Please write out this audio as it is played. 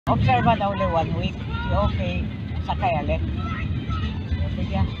Observe only 1 week. Okay, sakay ulit.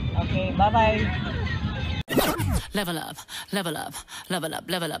 Sige. Okay, bye-bye. Level up, level up, level up,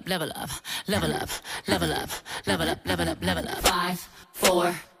 level up, level up, level up, level up, level up, level up, level up. 5,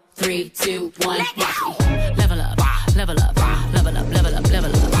 4, 3, 2, 1. Level up, level up, level up, level up, level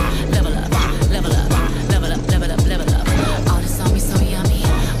up, level up, level up, level up, level up, level up. All this on me so yummy,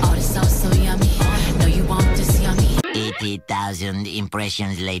 all this sauce so yummy. No, you want this yummy. 80,000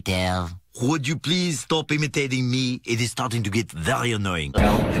 impressions later. Would you please stop imitating me? It is starting to get very annoying.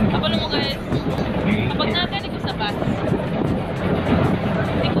 Kapalo mo guys, kapag nagani ko sa bus,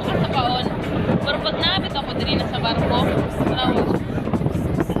 hindi ko ka sa paon. Pero pag nabit ako din na sa barko, tawag.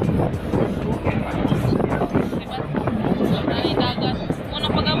 Diba? Ay, dagat.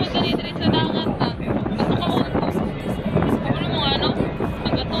 Unang pag-amod ka rin sa dagat na. Gusto ka on. Kapalo mo nga, no?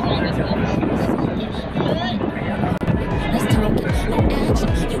 Nagatot mo gusto. Let's talk it, no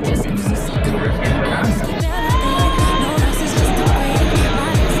action, you just go see so cool. I just keep everything, no rest is just a break.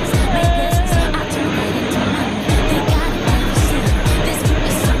 My lessons, make lessons, I turn it into money. They gotta never see, this group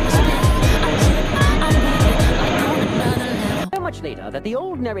is so much better. I'm chilling, I'm moving, like on another level. So much later that the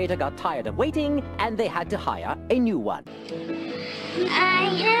old narrator got tired of waiting and they had to hire a new one. I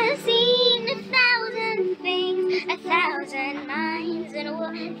have seen 1,000 things, 1,000 minds, and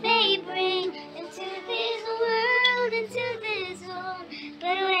what they bring into this world, into this home.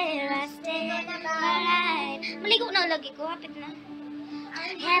 But where I stand alive, maligo na lagi ko, hapit na.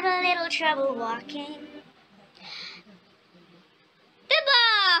 I have a little trouble walking. Diba?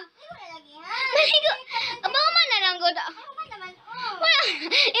 Maligo, abang man na lang ko da. Wala,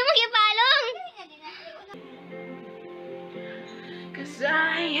 imong ipalong. Cause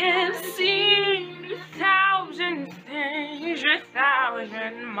I have seen 1,000 things,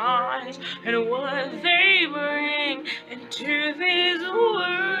 1,000 minds, and what they bring into this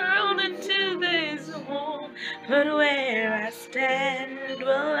world, into this home. But where I stand,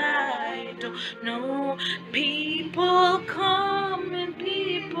 well, I don't know. People come and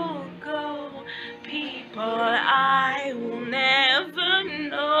people go. People I will never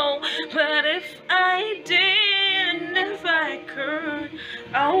know. But if I did, and if I could,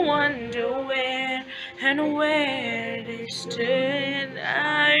 I wonder where and where they stood.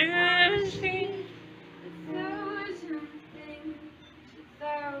 I have seen 1,000 things,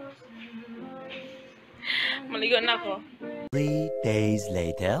 1,000 minds. Maligo na ako. 3 days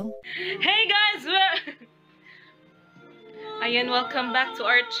later. Hey guys! Ayan, welcome back to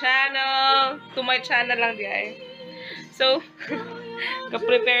our channel. To my channel lang di ay. So,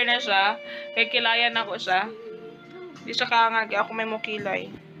 ka-prepare na siya. Kaya kilayan ako siya. Di siya kaangag. Ako may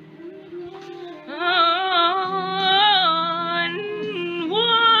mukilay.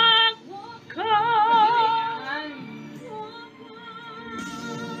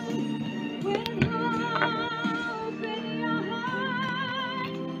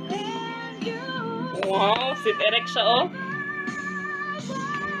 Wow, sit erect siya oh.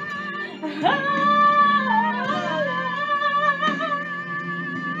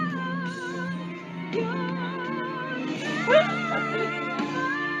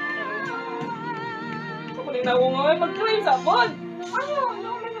 Kuling na mo nga mag-train sa bod. Ano?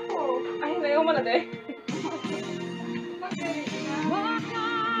 Nauman ako. Ay, nauman na deh.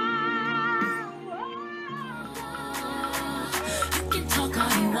 You can talk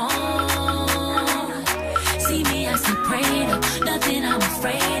all you want. See me as a prayed up, nothing I'm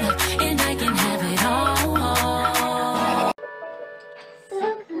afraid of, and I can have it all. So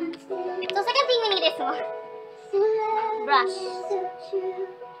second thing we need is more brush,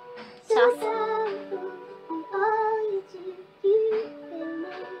 sauce.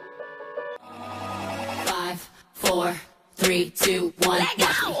 5, 4, 3, 2, 1.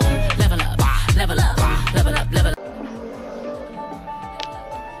 Level up, level up, level up, level up.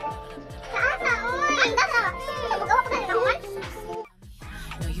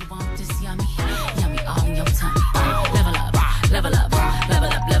 No, you want this yummy, yummy all in your tummy. Level up, level up, level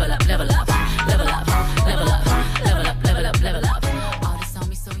up, level up, level up, level up, level up, level up, level up, level up. All this on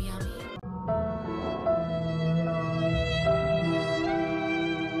me so yummy.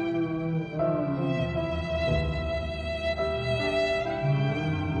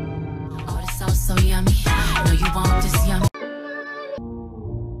 All this sauce so yummy. No, you want this yummy.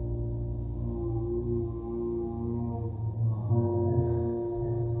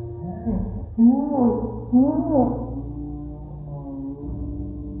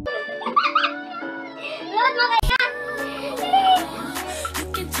 Lord, mga yan! You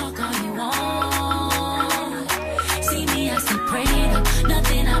can talk all you want. See me as a prayed up,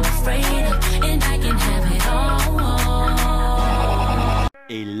 nothing I'm afraid of, and I can have it all.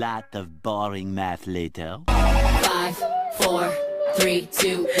 A lot of boring math later. 5, 4, 3,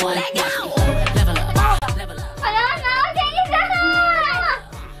 2, 1. Level up. Level up. Wala na, okay, isa na!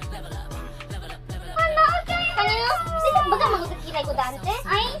 Wala, okay. Kanino? Sino baga magkakilay ko dante?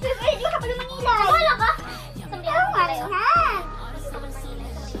 Ay, pwede ka pala mangilay. Wala ka? Sabihan ko nga rin.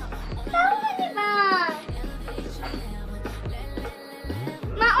 Tama, diba?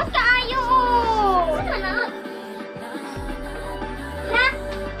 Maot ka ayo! Ano na? Ha?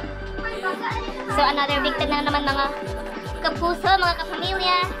 So another victim na naman mga kapuso, mga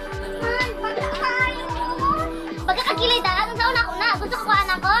kapamilya. Man, pagkakayo! Pagkakakilay daan, ang sauna ko na. Gusto ko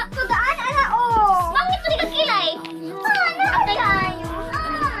anak ko? Sugaan, ala o! Bakit mo di kakilay? Nakakayo!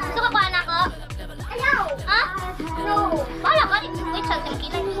 Gusto ko anak ko? Ayaw! Ha? No! Wala ka, wait, saan kang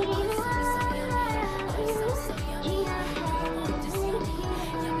kilay?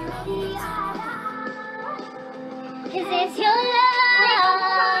 Cause it's your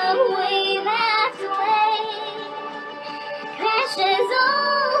love way that way crashes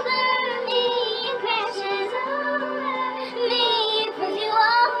over me, crashes over me. Cause you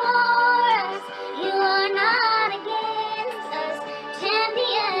are for us, you are not against us.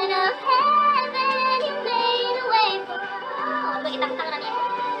 Champion of heaven, you made a way for us. Bagitang-tang na niya.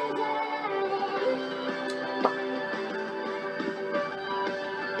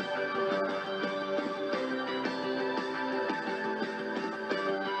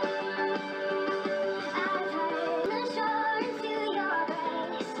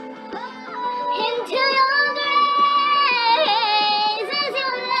 Into your grace is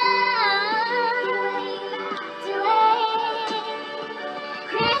your love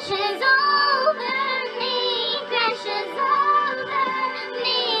crashes over me, crashes over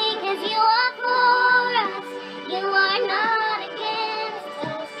me. Cause you are for us, you are not against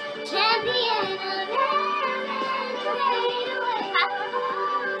us. Champion of heaven, fade away.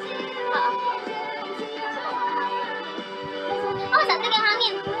 Oh, saan naging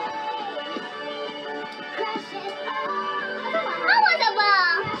hangin? Awa na ba?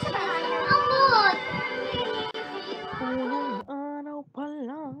 Amot! Unang araw pa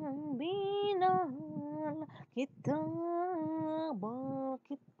lang binahal kita.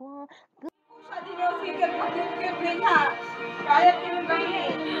 Bakit pa?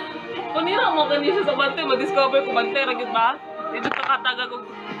 Kunira mo kanisa sa bante, ma-discover ko bante, ragid ba? Dito kakataga ko.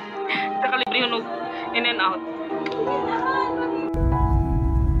 Nakalibre yun in and out.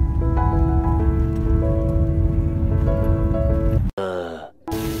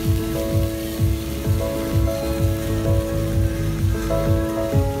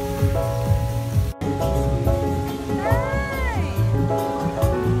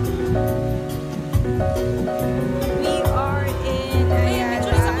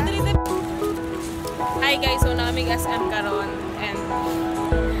 Hi guys, so namin SM karon and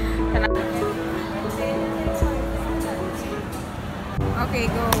okay,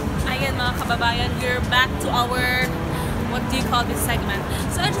 go. Ayan mga kababayan, we're back to our what do you call this segment?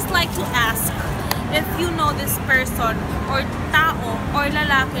 So I just like to ask if you know this person or tao or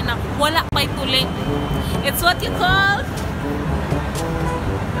lalaki na wala may tuling. It's what you call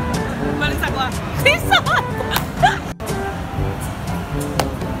balik sa ko.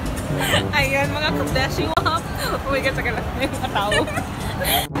 Ayan, mga kabdashi wap. Oh my God, saka lang yung mga tao.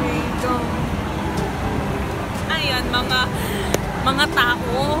 Okay, go. Ayan, mga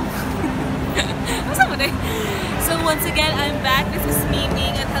tao. Masa mo din? So once again, I'm back. This is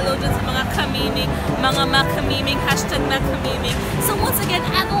Miming. And hello dun sa mga kamiming. Mga makamiming. Hashtag makamiming. So once again,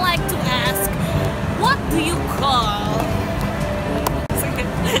 I'd like to ask, what do you call?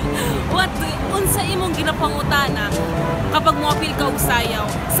 Unsa imong ginapangutana kapag moapil ka og sayaw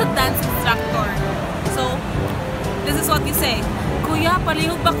sa dance instructor? So, this is what you say. Kuya,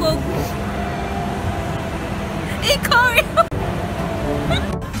 palihog ba ko? Ikaw!